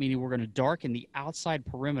vignette, meaning we're going to darken the outside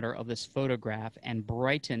perimeter of this photograph and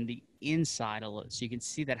brighten the inside a little. So you can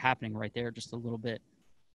see that happening right there just a little bit,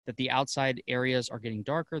 that the outside areas are getting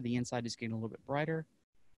darker, the inside is getting a little bit brighter.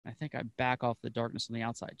 I think I back off the darkness on the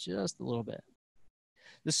outside just a little bit.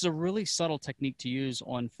 This is a really subtle technique to use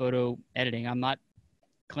on photo editing. I'm not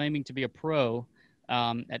claiming to be a pro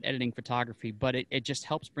at editing photography, but it just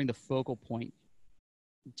helps bring the focal point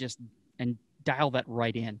and dial that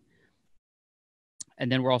right in.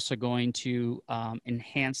 And then we're also going to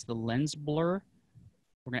enhance the lens blur.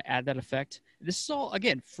 We're going to add that effect. This is all,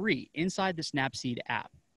 again, free inside the Snapseed app.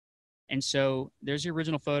 And so there's the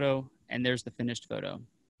original photo and there's the finished photo.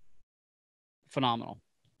 Phenomenal.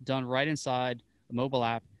 Done right inside the mobile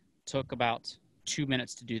app. Took about 2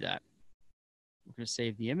 minutes to do that. We're going to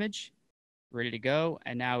save the image, ready to go.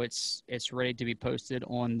 And now it's ready to be posted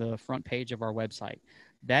on the front page of our website.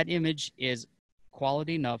 That image is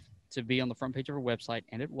quality enough to be on the front page of our website,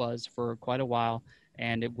 and it was for quite a while,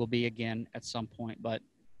 and it will be again at some point. But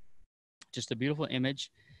just a beautiful image,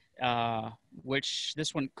 which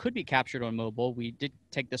this one could be captured on mobile. We did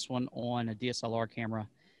take this one on a DSLR camera,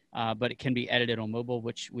 but it can be edited on mobile,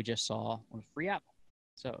 which we just saw on a free app.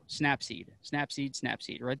 So Snapseed.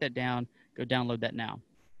 Write that down. Go download that now.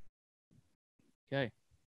 Okay.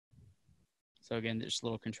 So again, there's a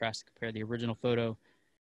little contrast to compare the original photo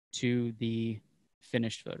to the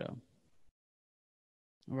finished photo.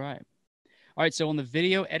 All right. So on the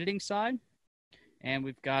video editing side, and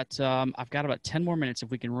we've got, I've got about 10 more minutes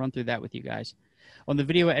if we can run through that with you guys. On the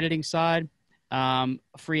video editing side,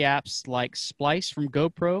 free apps like Splice from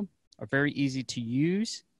GoPro are very easy to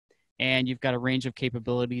use, and you've got a range of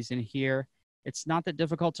capabilities in here. It's not that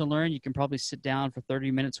difficult to learn. You can probably sit down for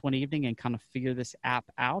 30 minutes one evening and kind of figure this app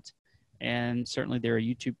out, and certainly there are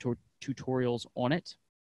YouTube tutorials on it.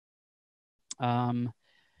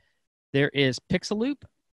 There is Pixaloop,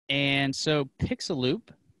 and so Pixaloop,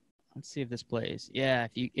 let's see if this plays. Yeah,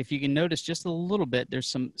 if you can notice just a little bit, there's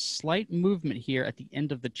some slight movement here at the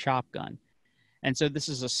end of the chop gun. And so this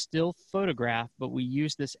is a still photograph, but we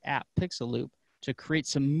use this app, Pixaloop, to create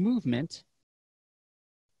some movement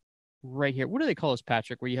right here. What do they call this,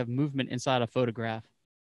 Patrick, where you have movement inside a photograph?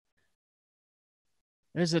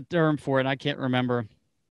 There's a term for it. I can't remember.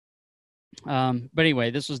 But anyway,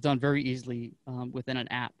 this was done very easily within an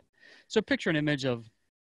app. So picture an image of,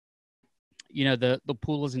 the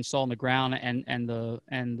pool is installed in the ground and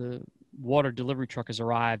the water delivery truck has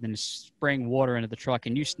arrived and is spraying water into the truck,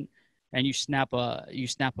 and you snap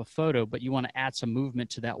a photo, but you want to add some movement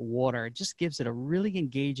to that water. It just gives it a really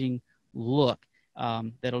engaging look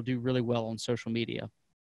that'll do really well on social media.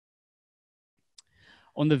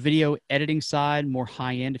 On the video editing side, more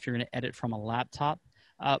high end, if you're going to edit from a laptop,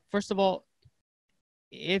 First of all,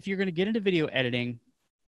 if you're going to get into video editing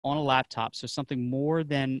on a laptop, so something more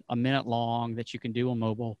than a minute long that you can do on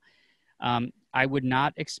mobile, I would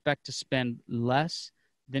not expect to spend less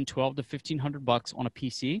than 12 to 1500 bucks on a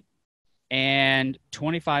PC and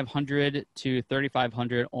 2500 to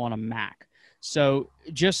 3500 on a Mac. So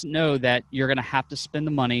just know that you're going to have to spend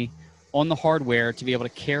the money on the hardware to be able to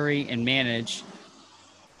carry and manage.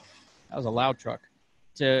 That was a loud truck.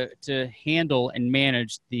 To handle and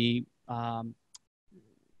manage the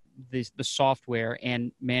software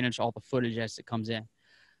and manage all the footage as it comes in.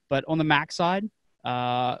 But on the Mac side,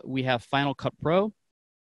 we have Final Cut Pro.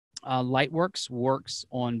 Lightworks works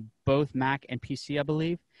on both Mac and PC, I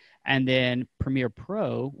believe. And then Premiere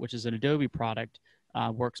Pro, which is an Adobe product,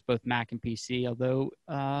 works both Mac and PC, although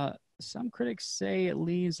some critics say it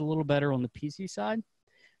leans a little better on the PC side.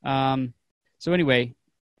 So anyway,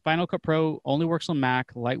 Final Cut Pro only works on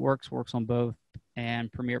Mac, Lightworks works on both,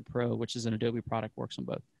 and Premiere Pro, which is an Adobe product, works on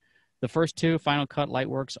both. The first two, Final Cut,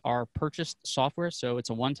 Lightworks, are purchased software, so it's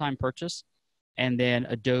a one-time purchase. And then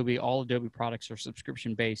Adobe, all Adobe products are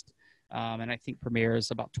subscription-based, and I think Premiere is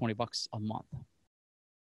about 20 bucks a month.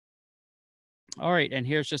 All right, and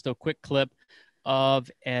here's just a quick clip of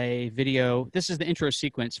a video. This is the intro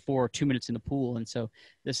sequence for 2 Minutes in the Pool, and so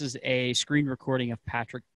this is a screen recording of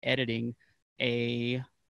Patrick editing a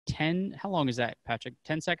 10, how long is that, Patrick?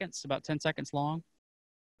 10 seconds? About 10 seconds long?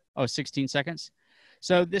 Oh, 16 seconds.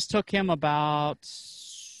 So this took him about,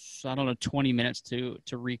 I don't know, 20 minutes to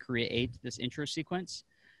recreate this intro sequence.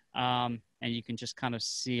 And you can just kind of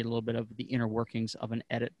see a little bit of the inner workings of an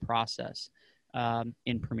edit process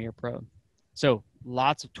in Premiere Pro. So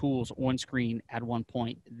lots of tools on screen at one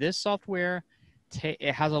point. This software,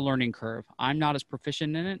 it has a learning curve. I'm not as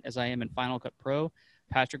proficient in it as I am in Final Cut Pro.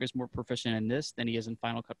 Patrick is more proficient in this than he is in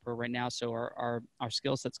Final Cut Pro right now. So our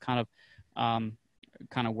skill sets kind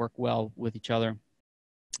of work well with each other.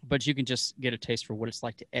 But you can just get a taste for what it's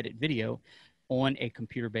like to edit video on a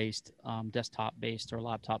computer-based, desktop-based, or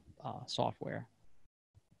laptop software.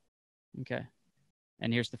 Okay.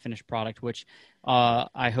 And here's the finished product, which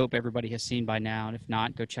I hope everybody has seen by now. And if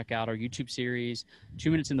not, go check out our YouTube series,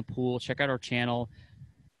 2 Minutes in the Pool. Check out our channel.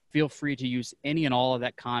 Feel free to use any and all of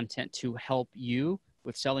that content to help you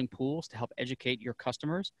with selling pools, to help educate your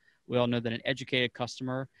customers. We all know that an educated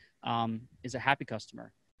customer is a happy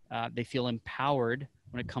customer. They feel empowered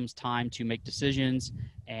when it comes time to make decisions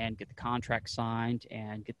and get the contract signed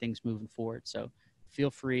and get things moving forward. So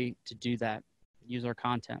feel free to do that. Use our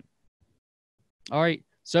content. All right.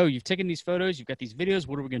 So you've taken these photos. You've got these videos.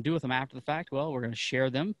 What are we going to do with them after the fact? Well, we're going to share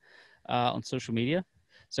them on social media.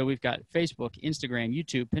 So we've got Facebook, Instagram,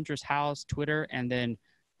 YouTube, Pinterest, Houzz, Twitter, and then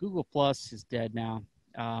Google Plus is dead now.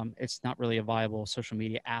 It's not really a viable social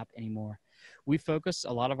media app anymore. We focus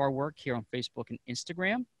a lot of our work here on Facebook and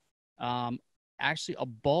Instagram. Actually, a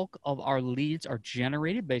bulk of our leads are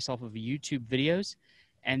generated based off of YouTube videos,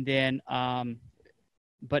 and then,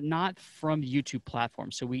 but not from the YouTube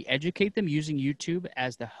platform. So we educate them using YouTube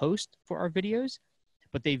as the host for our videos,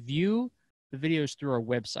 but they view the videos through our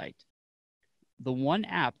website. The one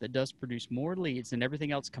app that does produce more leads than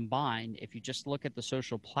everything else combined, if you just look at the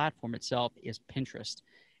social platform itself, is Pinterest.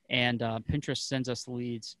 And Pinterest sends us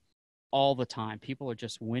leads all the time. People are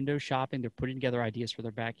just window shopping. They're putting together ideas for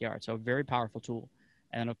their backyard. So a very powerful tool.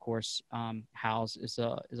 And of course, Houzz is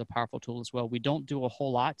a powerful tool as well. We don't do a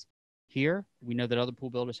whole lot here. We know that other pool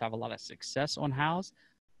builders have a lot of success on Houzz.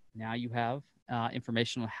 Now you have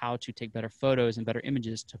information on how to take better photos and better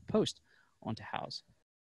images to post onto Houzz.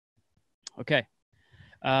 Okay.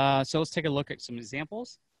 So let's take a look at some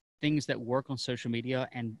examples, things that work on social media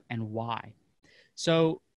and why.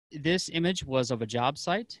 So this image was of a job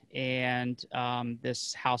site, and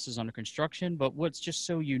this house is under construction. But what's just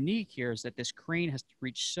so unique here is that this crane has to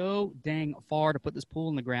reach so dang far to put this pool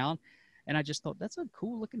in the ground. And I just thought that's a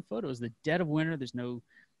cool looking photo. It's the dead of winter.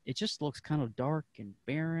 It just looks kind of dark and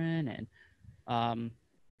barren, and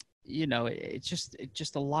it's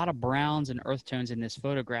just a lot of browns and earth tones in this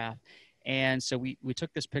photograph. And so we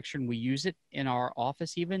took this picture and we use it in our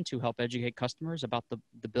office even to help educate customers about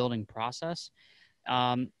the building process.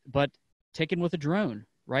 But taken with a drone,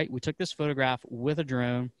 right? We took this photograph with a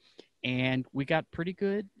drone, and we got pretty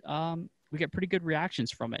good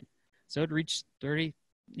reactions from it. So it reached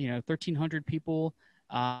 1,300 people,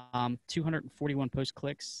 241 post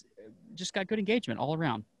clicks, just got good engagement all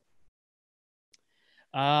around.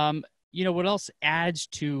 What else adds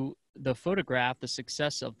to the photograph, the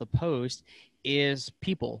success of the post, is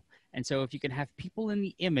people. And so if you can have people in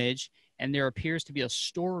the image and there appears to be a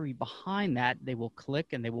story behind that, they will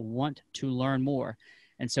click and they will want to learn more.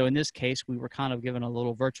 And so in this case, we were kind of given a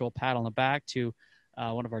little virtual pat on the back to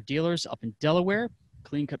one of our dealers up in Delaware,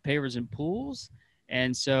 Clean Cut Pavers and Pools.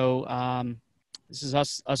 And so this is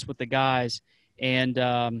us with the guys, and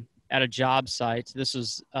at a job site. This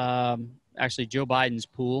is actually Joe Biden's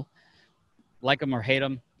pool. Like him or hate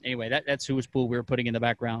him, anyway, that's whose pool we were putting in the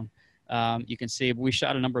background. You can see we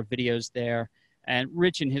shot a number of videos there, and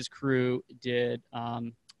Rich and his crew did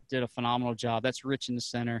a phenomenal job. That's Rich in the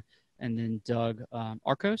center, and then Doug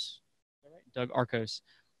Arcos. Doug Arcos.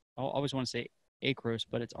 I always want to say Acros,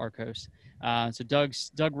 but it's Arcos. So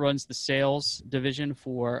Doug runs the sales division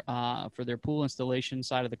for their pool installation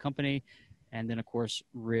side of the company, and then of course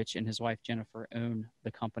Rich and his wife Jennifer own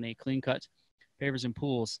the company, Clean Cut Pavers and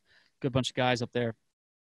Pools. Good bunch of guys up there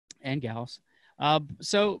and gals.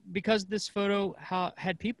 So because this photo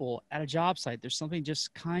had people at a job site, there's something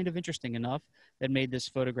just kind of interesting enough that made this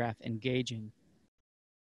photograph engaging.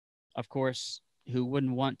 Of course, who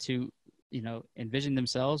wouldn't want to, envision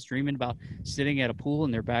themselves dreaming about sitting at a pool in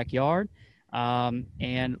their backyard?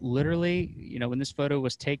 And literally, when this photo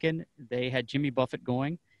was taken, they had Jimmy Buffett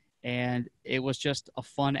going, and it was just a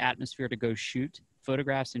fun atmosphere to go shoot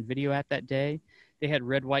photographs and video at that day. They had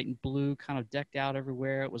red, white, and blue kind of decked out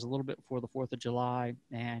everywhere. It was a little bit before the 4th of July,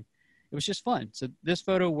 and it was just fun. So this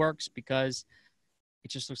photo works because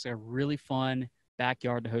it just looks like a really fun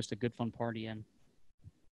backyard to host a good fun party in.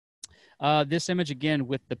 This image, again,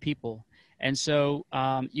 with the people. And so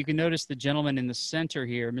you can notice the gentleman in the center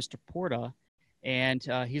here, Mr. Porta, and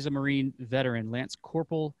he's a Marine veteran, Lance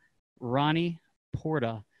Corporal Ronnie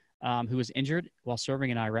Porta, who was injured while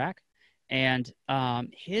serving in Iraq. And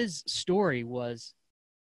his story was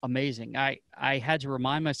amazing. I had to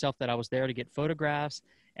remind myself that I was there to get photographs,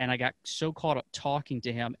 and I got so caught up talking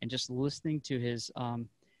to him and just listening to his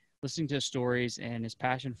stories and his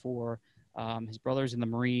passion for his brothers in the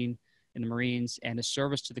Marines and his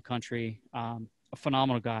service to the country. A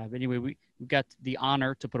phenomenal guy. But anyway, we got the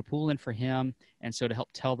honor to put a pool in for him, and so to help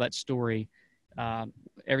tell that story,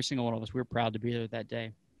 every single one of us, we were proud to be there that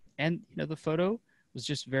day. And the photo was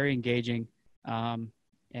just very engaging, and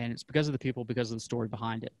it's because of the people, because of the story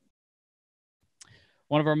behind it.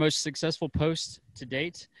 One of our most successful posts to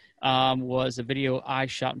date was a video I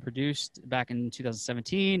shot and produced back in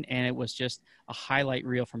 2017, and it was just a highlight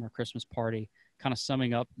reel from our Christmas party, kind of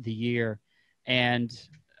summing up the year. And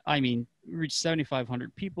I mean, we reached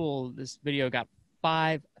 7,500 people. This video got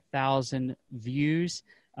 5,000 views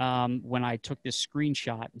when I took this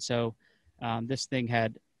screenshot. And so this thing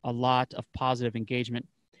had a lot of positive engagement.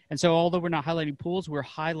 And so although we're not highlighting pools, we're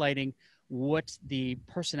highlighting what the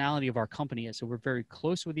personality of our company is. So we're very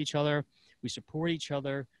close with each other. We support each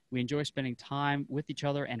other. We enjoy spending time with each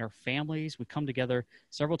other and our families. We come together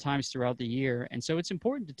several times throughout the year. And so it's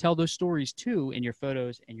important to tell those stories too in your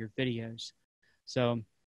photos and your videos. So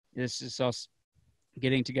this is us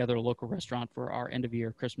getting together at a local restaurant for our end of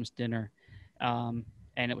year Christmas dinner. And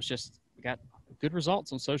it was just, we got good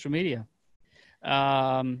results on social media.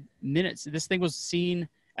 Minutes. This thing was seen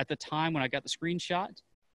at the time when I got the screenshot,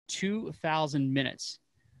 2,000 minutes.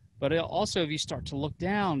 But also, if you start to look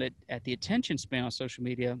down at the attention span on social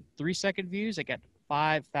media, 3-second views, I got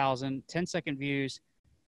 5,000, 10-second views,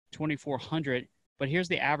 2,400. But here's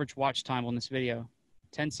the average watch time on this video,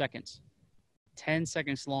 10 seconds. 10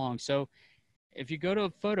 seconds long. So if you go to a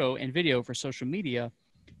photo and video for social media,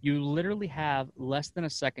 you literally have less than a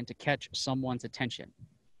second to catch someone's attention.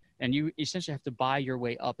 And you essentially have to buy your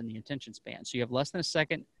way up in the attention span. So you have less than a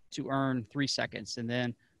second to earn 3 seconds. And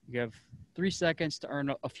then you have 3 seconds to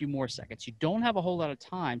earn a few more seconds. You don't have a whole lot of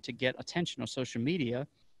time to get attention on social media.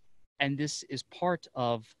 And this is part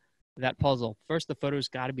of that puzzle. First, the photo's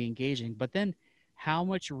got to be engaging. But then how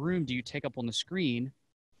much room do you take up on the screen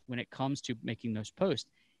when it comes to making those posts?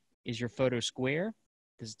 Is your photo square?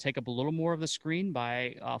 Does it take up a little more of the screen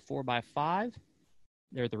by 4:5?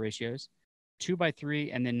 There are the ratios.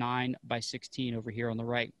 2:3, and then 9:16 over here on the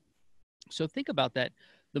right. So think about that.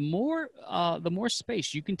 The more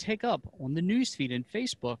space you can take up on the newsfeed and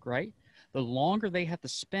Facebook, right? The longer they have to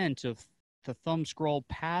spend to thumb scroll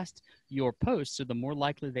past your post, so the more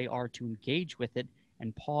likely they are to engage with it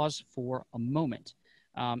and pause for a moment.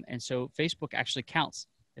 And so Facebook actually counts.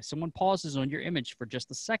 If someone pauses on your image for just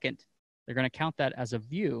a second, they're going to count that as a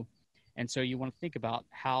view. And so you want to think about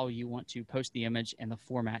how you want to post the image and the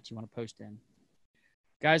format you want to post in.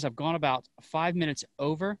 Guys, I've gone about 5 minutes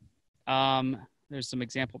over. There's some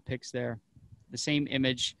example pics there. The same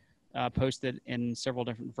image posted in several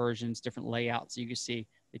different versions, different layouts. You can see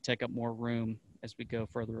they take up more room as we go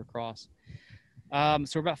further across. So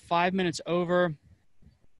we're about 5 minutes over.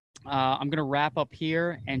 I'm going to wrap up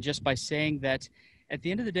here, and just by saying that at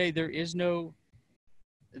the end of the day, there is no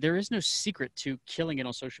there is no secret to killing it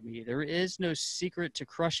on social media. There is no secret to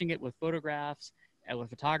crushing it with photographs and with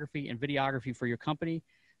photography and videography for your company,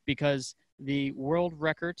 because the world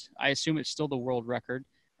record, I assume it's still the world record,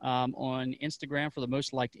 on Instagram for the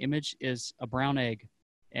most liked image is a brown egg.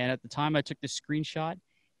 And at the time I took this screenshot,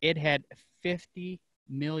 it had 50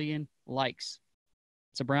 million likes.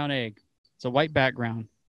 It's a brown egg. It's a white background.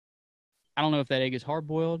 I don't know if that egg is hard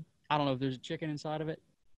boiled. I don't know if there's a chicken inside of it.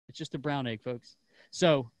 It's just a brown egg, folks.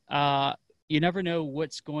 So you never know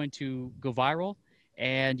what's going to go viral,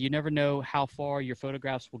 and you never know how far your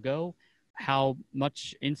photographs will go, how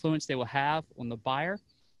much influence they will have on the buyer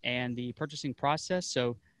and the purchasing process.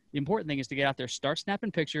 So the important thing is to get out there, start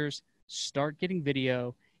snapping pictures, start getting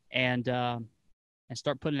video, and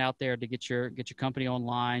start putting it out there to get your company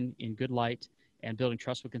online in good light and building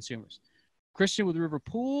trust with consumers. Christian with River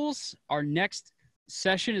Pools, our next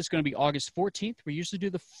session is going to be August 14th. We usually do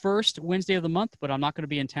the first Wednesday of the month, but I'm not going to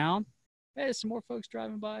be in town. Hey, there's some more folks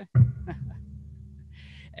driving by.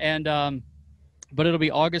 And but it'll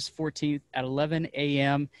be August 14th at 11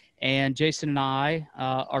 a.m. And Jason and I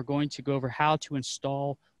are going to go over how to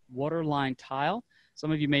install waterline tile.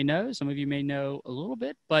 Some of you may know, some of you may know a little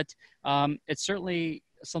bit, but it's certainly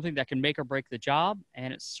something that can make or break the job.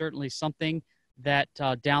 And it's certainly something that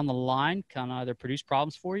down the line can either produce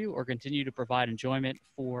problems for you or continue to provide enjoyment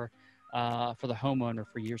for the homeowner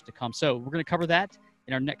for years to come. So we're going to cover that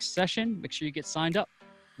in our next session. Make sure you get signed up.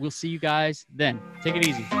 We'll see you guys then. Take it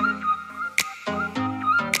easy.